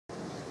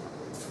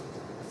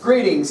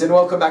Greetings and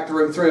welcome back to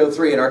room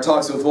 303 in our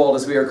Talks with Walt,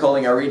 as we are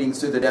calling our readings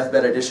through the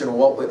deathbed edition of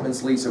Walt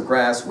Whitman's Leaves of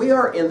Grass. We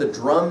are in the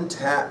drum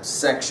tap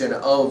section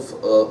of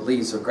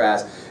Leaves of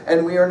Grass,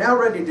 and we are now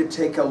ready to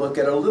take a look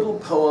at a little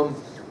poem,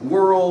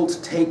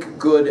 World, Take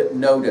Good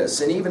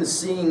Notice. And even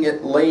seeing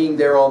it laying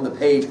there on the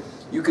page,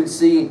 you can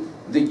see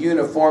the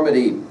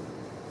uniformity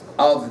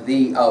of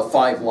the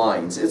 5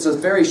 lines. It's a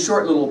very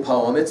short little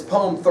poem. It's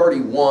poem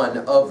 31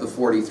 of the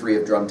 43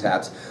 of Drum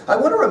Taps. I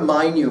want to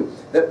remind you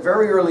that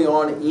very early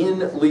on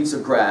in Leaves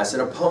of Grass, in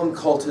a poem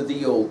called To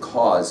Thee Old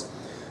Cause,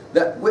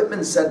 that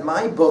Whitman said,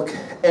 my book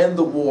and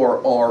the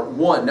war are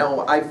one.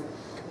 Now,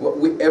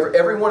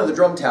 every one of the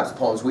Drum Taps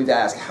poems we've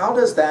asked, how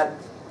does that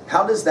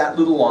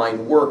little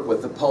line work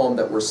with the poem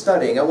that we're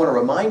studying? I want to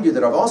remind you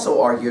that I've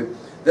also argued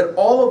that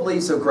all of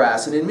Leaves of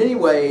Grass, and in many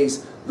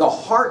ways, the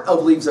heart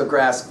of Leaves of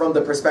Grass from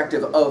the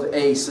perspective of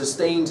a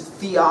sustained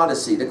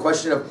theodicy, the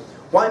question of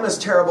why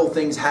must terrible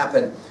things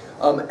happen,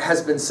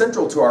 has been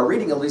central to our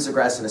reading of Leaves of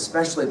Grass, and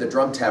especially the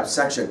Drum Tap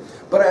section.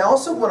 But I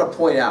also want to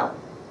point out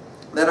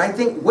that I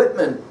think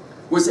Whitman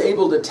was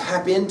able to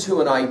tap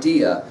into an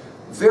idea,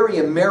 very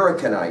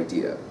American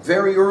idea,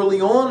 very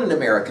early on an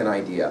American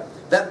idea,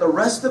 that the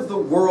rest of the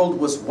world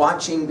was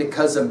watching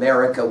because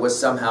America was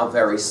somehow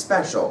very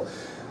special.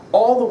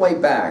 All the way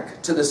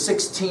back to the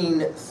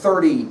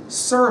 1630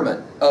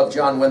 sermon of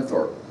John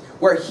Winthrop,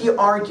 where he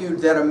argued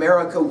that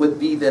America would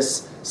be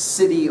this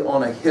city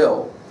on a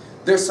hill.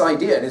 This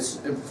idea, and it's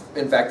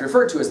in fact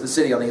referred to as the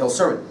City on the Hill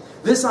sermon,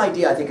 this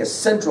idea I think is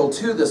central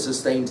to the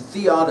sustained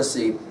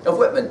theodicy of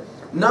Whitman.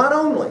 Not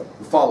only,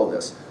 follow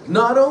this,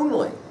 not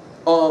only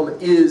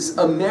is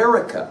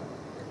America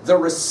the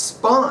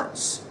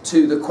response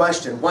to the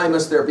question, why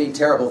must there be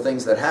terrible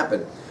things that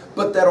happen,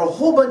 but that a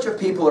whole bunch of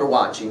people are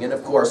watching. And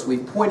of course,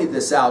 we've pointed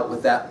this out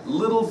with that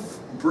little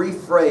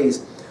brief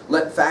phrase,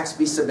 let facts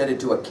be submitted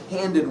to a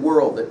candid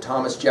world, that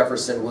Thomas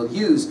Jefferson will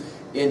use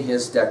in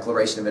his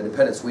Declaration of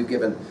Independence. We've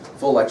given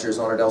full lectures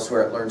on it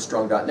elsewhere at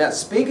LearnStrong.net.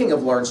 Speaking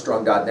of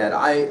LearnStrong.net,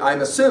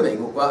 I'm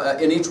assuming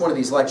in each one of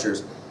these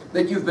lectures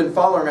that you've been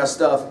following our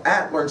stuff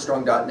at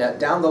LearnStrong.net.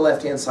 Down the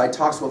left-hand side,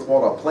 Talks with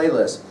Walt, a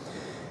playlist.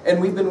 And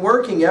we've been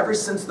working ever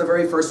since the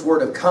very first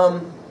word of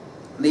come,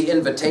 the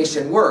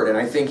invitation word, and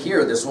I think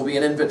here this will be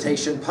an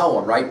invitation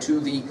poem, right, to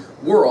the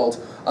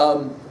world.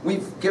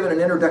 We've given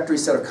an introductory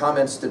set of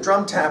comments to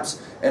Drum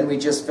Taps, and we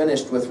just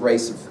finished with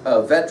Race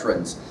of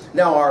Veterans.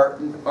 Now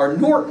our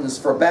Nortons,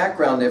 for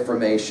background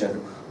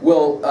information,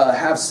 will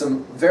have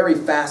some very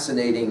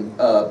fascinating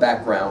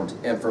background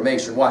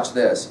information. Watch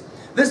this.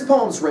 This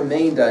poem's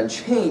remained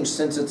unchanged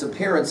since its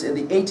appearance in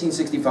the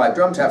 1865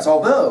 Drum Taps,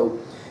 although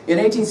in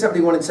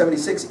 1871 and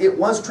 76, it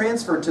was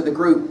transferred to the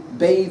group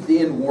Bathed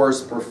in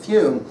War's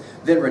Perfume,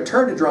 then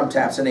returned to Drum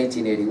Taps in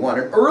 1881.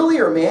 An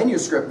earlier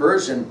manuscript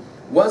version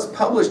was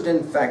published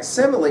in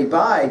facsimile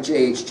by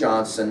J.H.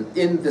 Johnson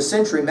in the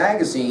Century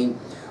magazine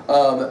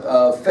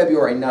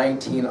February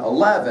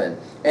 1911,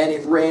 and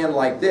it ran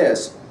like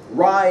this.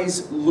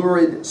 Rise,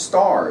 lurid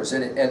stars,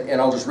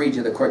 and I'll just read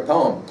you the quick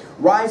poem.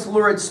 Rise,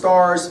 lurid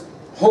stars,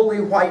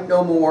 holy white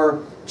no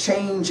more,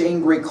 change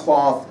angry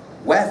cloth,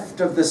 weft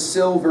of the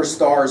silver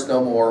stars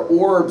no more,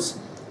 orbs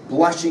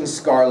blushing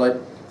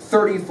scarlet,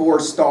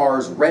 34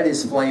 stars, red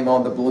as flame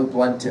on the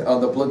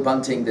blue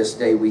bunting this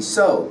day we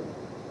sow.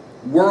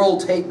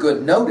 World, take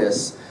good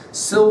notice,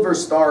 silver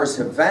stars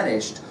have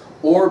vanished,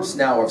 orbs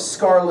now of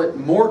scarlet,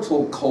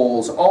 mortal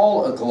coals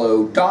all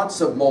aglow, dots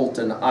of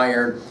molten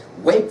iron,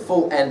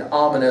 wakeful and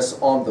ominous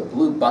on the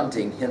blue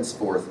bunting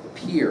henceforth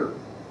appear.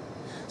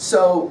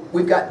 So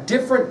we've got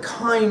different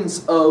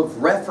kinds of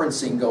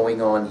referencing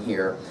going on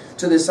here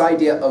to this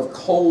idea of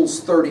Coles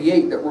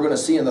 38 that we're going to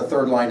see in the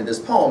third line of this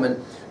poem.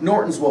 And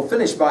Norton's will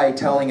finish by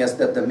telling us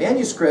that the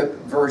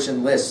manuscript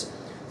version lists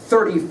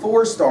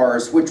 34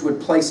 stars, which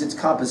would place its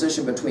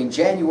composition between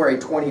January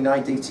 29,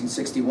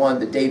 1861,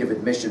 the date of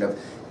admission of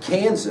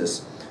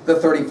Kansas, the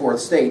 34th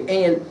state,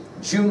 and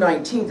June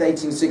 19,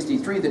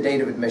 1863, the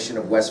date of admission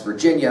of West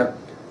Virginia,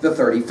 the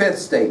 35th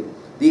state.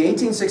 The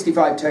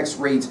 1865 text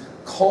reads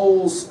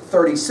Coles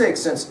 36,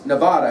 since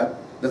Nevada,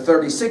 the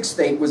 36th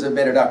state, was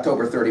admitted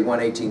October 31,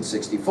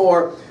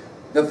 1864.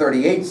 The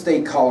 38th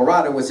state,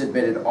 Colorado, was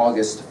admitted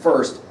August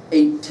 1st,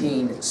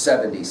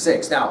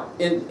 1876. Now,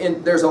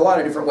 there's a lot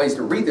of different ways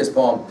to read this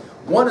poem.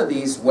 One of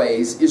these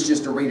ways is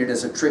just to read it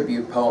as a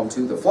tribute poem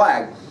to the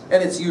flag,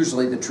 and it's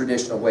usually the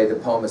traditional way the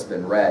poem has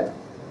been read.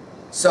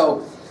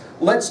 So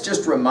let's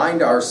just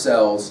remind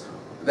ourselves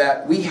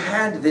that we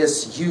had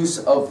this use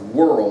of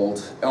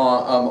world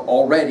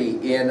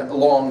already in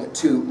Long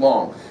Too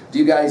Long. Do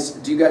you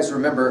guys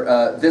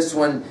remember this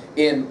one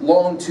in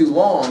Long Too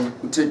Long,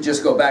 to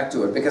just go back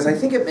to it? Because I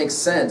think it makes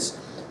sense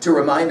to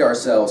remind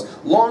ourselves.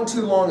 Long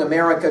too long,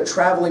 America,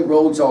 traveling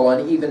roads all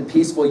uneven,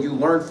 peaceful, you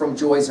learned from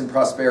joys and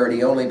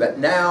prosperity only, but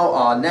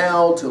now,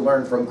 now, to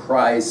learn from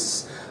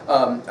crisis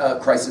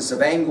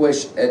of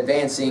anguish,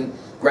 advancing,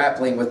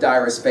 grappling with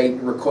direst fate,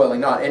 and recoiling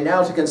not. And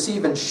now to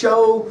conceive and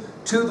show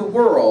to the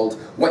world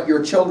what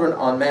your children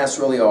en masse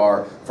really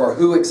are, for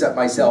who except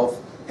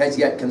myself has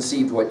yet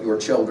conceived what your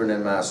children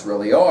en masse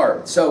really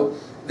are. So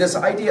this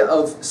idea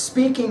of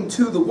speaking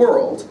to the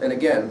world, and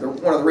again,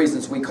 one of the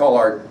reasons we call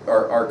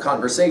our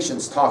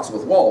conversations Talks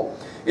with Walt,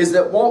 is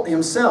that Walt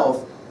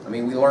himself, I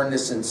mean, we learn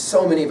this in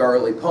so many of our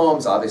early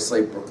poems,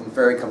 obviously Brooklyn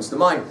Ferry comes to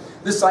mind,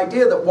 this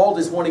idea that Walt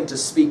is wanting to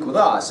speak with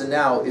us, and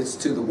now it's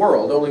to the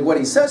world, only what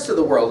he says to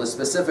the world is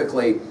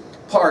specifically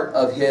part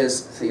of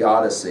his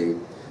theodicy.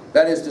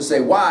 That is to say,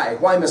 why?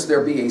 Why must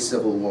there be a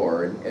civil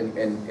war?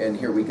 And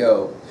here we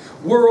go.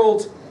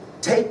 World,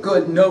 take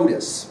good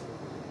notice.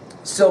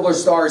 Silver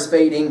stars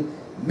fading,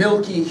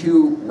 milky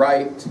hue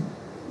ripe,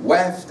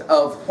 weft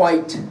of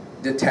white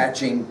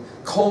detaching,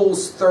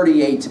 coals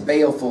 38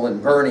 baleful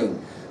and burning,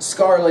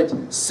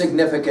 scarlet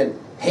significant,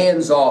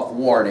 hands off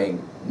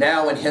warning,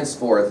 now and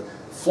henceforth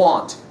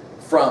flaunt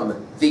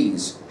from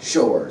these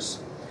shores.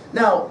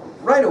 Now,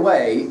 right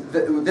away,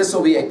 this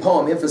will be a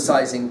poem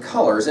emphasizing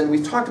colors, and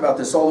we've talked about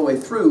this all the way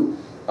through,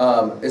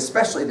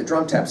 especially the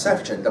drum tap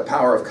section, the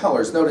power of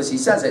colors. Notice he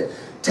says it,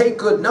 take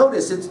good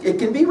notice. It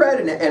can be read,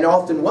 and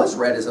often was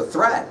read as a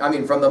threat. I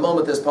mean, from the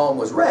moment this poem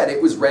was read,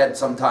 it was read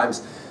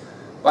sometimes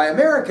by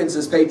Americans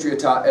as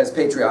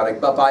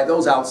patriotic, but by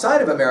those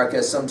outside of America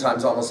as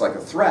sometimes almost like a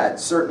threat.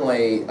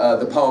 Certainly,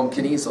 the poem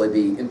can easily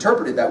be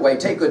interpreted that way.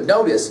 Take good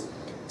notice,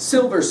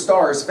 silver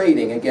stars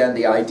fading. Again,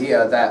 the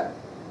idea that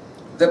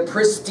the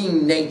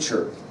pristine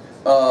nature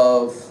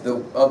of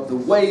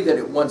the way that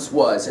it once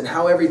was and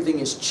how everything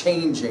is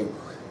changing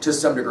to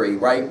some degree,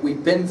 right?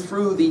 We've been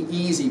through the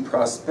easy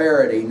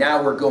prosperity,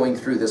 now we're going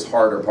through this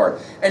harder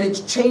part. And it's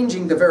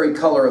changing the very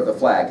color of the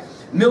flag.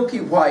 Milky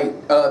white,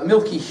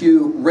 milky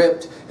hue,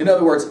 ripped. In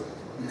other words,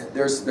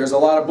 there's a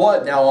lot of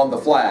blood now on the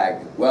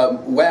flag.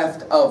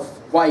 Weft of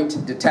white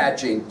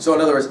detaching. So in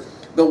other words,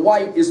 the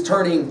white is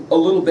turning a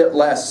little bit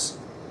less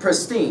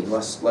pristine,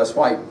 less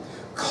white.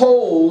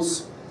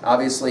 Coals,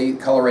 obviously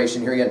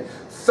coloration here again,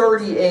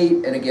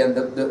 38, and again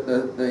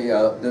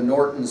the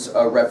Norton's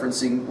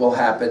referencing will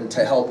happen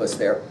to help us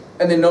there.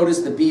 And then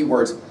notice the B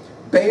words,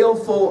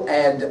 baleful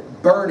and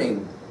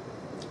burning.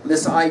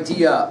 This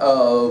idea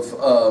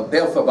of,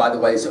 baleful by the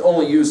way is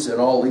only used in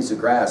all leaves of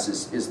grass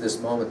is this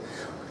moment.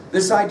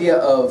 This idea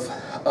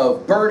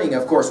of burning,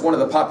 of course, one of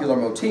the popular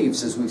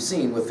motifs as we've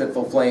seen with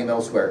Fitful Flame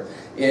elsewhere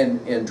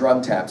in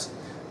drum taps.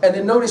 And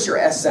then notice your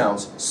S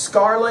sounds,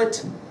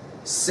 scarlet,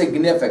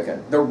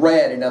 significant, the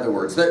red, in other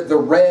words, the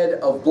red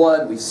of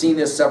blood. We've seen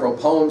this several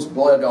poems,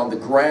 blood on the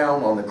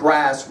ground, on the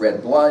grass,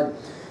 red blood,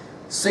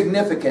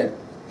 significant,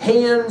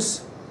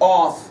 hands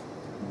off,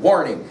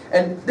 warning.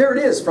 And there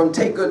it is, from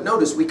take good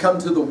notice we come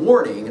to the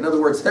warning. In other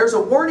words, there's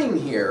a warning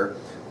here.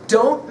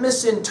 Don't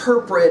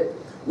misinterpret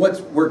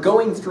what we're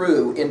going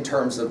through in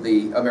terms of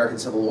the American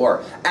Civil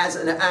War as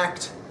an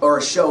act or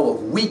a show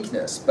of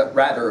weakness, but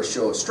rather a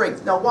show of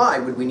strength. Now, why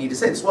would we need to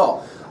say this?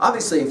 Well,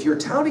 obviously, if you're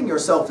touting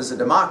yourself as a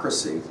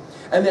democracy,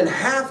 and then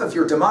half of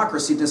your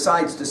democracy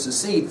decides to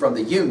secede from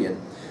the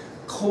Union,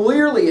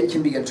 clearly it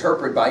can be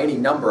interpreted by any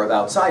number of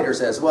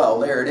outsiders as well.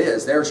 There it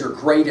is. There's your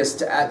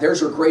greatest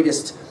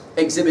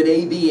exhibit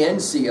A, B,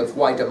 and C of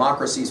why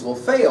democracies will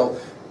fail,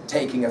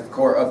 taking, of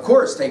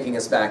course, taking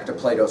us back to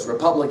Plato's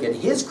Republic and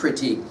his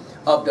critique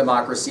of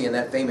democracy in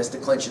that famous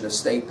declension of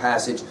state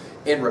passage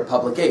in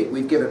Republic 8.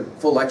 We've given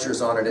full lectures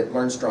on it at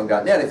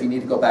learnstrong.net if you need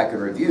to go back and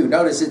review.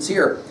 Notice it's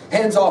here,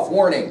 hands-off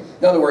warning.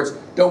 In other words,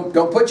 don't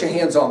put your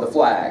hands on the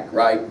flag,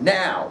 right?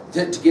 Now,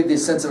 to give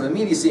this sense of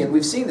immediacy, and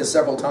we've seen this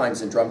several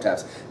times in drum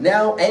taps.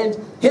 Now and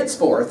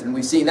henceforth, and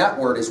we've seen that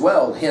word as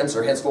well, hence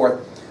or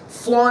henceforth,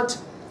 flaunt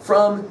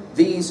from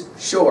these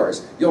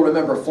shores. You'll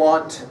remember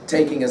flaunt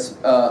taking us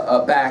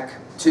back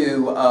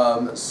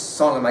to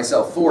Song of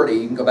Myself 40.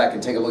 You can go back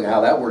and take a look at how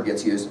that word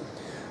gets used.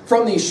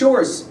 From these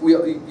shores,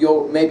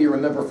 you'll maybe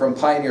remember from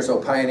Pioneers, oh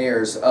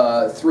Pioneers,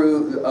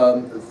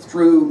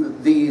 through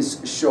these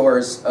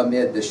shores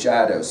amid the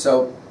shadows.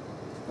 So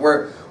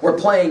we're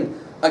playing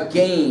a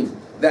game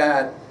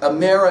that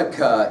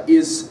America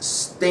is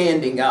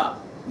standing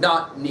up,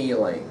 not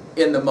kneeling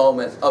in the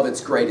moment of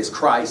its greatest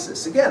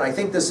crisis. Again, I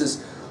think this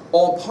is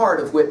all part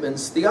of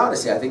Whitman's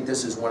theodicy. I think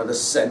this is one of the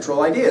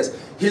central ideas.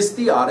 His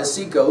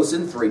theodicy goes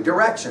in three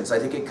directions. I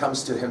think it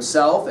comes to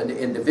himself and to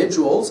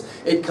individuals,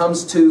 it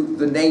comes to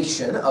the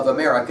nation of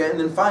America, and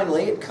then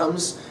finally it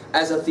comes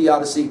as a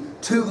theodicy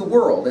to the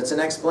world. It's an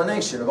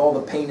explanation of all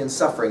the pain and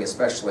suffering,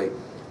 especially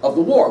of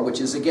the war, which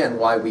is again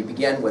why we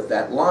began with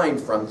that line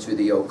from To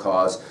the O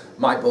Cause,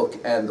 my book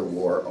and the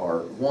war are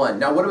one.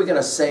 Now what are we going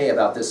to say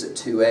about this at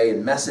 2A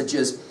in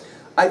messages?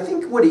 I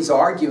think what he's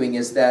arguing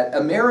is that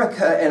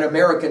America and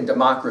American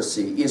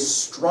democracy is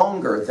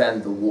stronger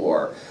than the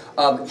war.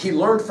 He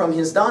learned from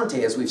his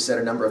Dante, as we've said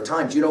a number of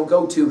times, you don't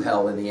go to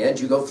hell in the end,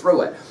 you go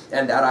through it.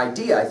 And that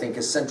idea, I think,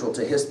 is central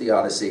to his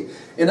theodicy.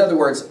 In other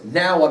words,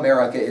 now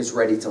America is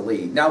ready to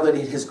lead. Now that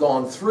it has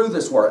gone through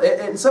this war.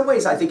 In some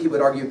ways, I think he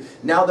would argue,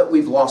 now that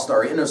we've lost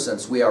our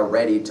innocence, we are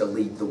ready to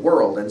lead the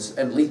world.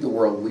 And lead the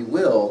world we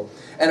will.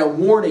 And a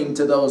warning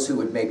to those who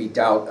would maybe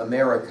doubt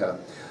America.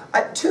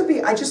 I'd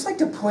just like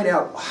to point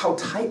out how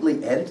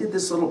tightly edited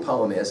this little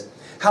poem is.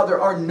 how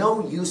there are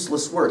no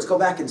useless words. Go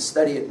back and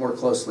study it more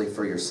closely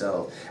for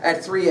yourself.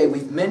 At 3a,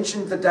 we've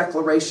mentioned the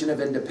Declaration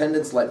of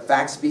Independence, let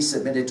facts be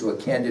submitted to a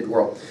candid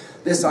world.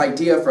 This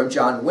idea from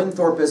John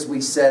Winthrop, as we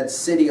said,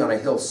 City on a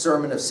Hill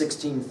sermon of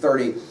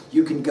 1630,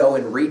 you can go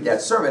and read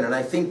that sermon, and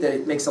I think that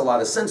it makes a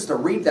lot of sense to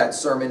read that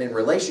sermon in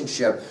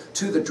relationship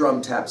to the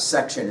drum tap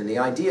section, and the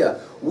idea,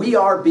 we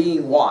are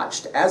being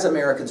watched. As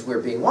Americans, we're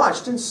being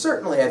watched, and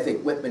certainly I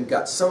think Whitman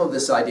got some of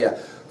this idea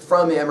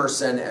from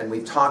Emerson, and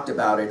we've talked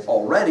about it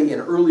already in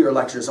earlier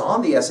lectures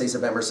on the essays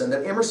of Emerson,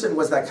 that Emerson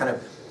was that kind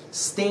of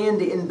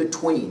stand in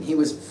between. He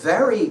was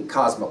very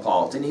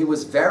cosmopolitan, he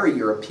was very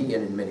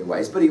European in many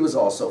ways, but he was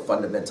also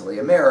fundamentally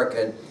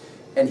American,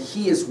 and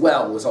he as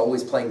well was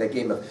always playing that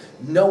game of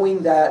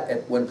knowing that.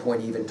 At one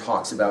point he even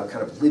talks about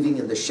kind of living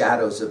in the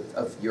shadows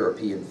of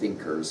European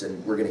thinkers,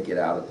 and we're going to get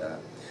out of that.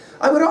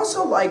 I would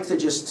also like to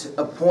just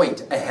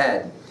point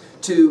ahead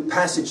to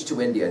Passage to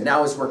India.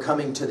 Now as we're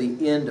coming to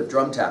the end of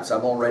drum taps,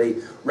 I'm already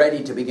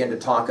ready to begin to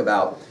talk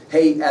about,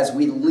 hey, as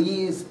we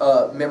leave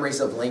Memories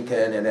of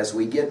Lincoln, and as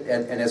we get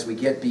as we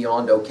get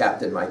beyond Oh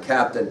Captain, My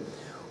Captain,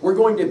 we're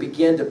going to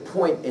begin to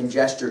point and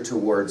gesture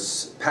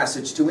towards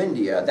Passage to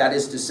India. That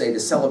is to say, the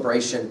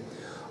celebration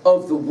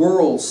of the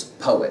world's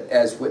poet,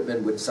 as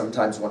Whitman would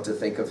sometimes want to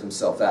think of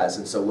himself as,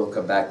 and so we'll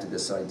come back to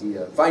this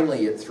idea.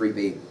 Finally, at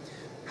 3b,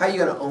 how are you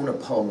going to own a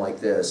poem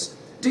like this?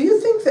 Do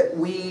you think that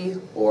we,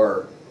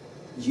 or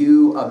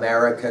you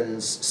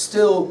Americans,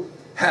 still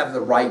have the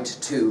right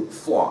to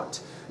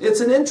flaunt? It's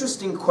an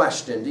interesting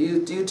question. Do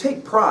you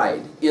take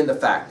pride in the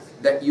fact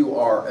that you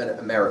are an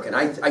American?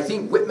 I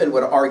think Whitman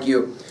would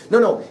argue,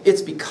 no,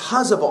 it's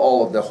because of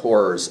all of the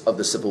horrors of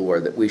the Civil War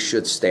that we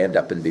should stand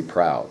up and be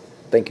proud.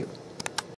 Thank you.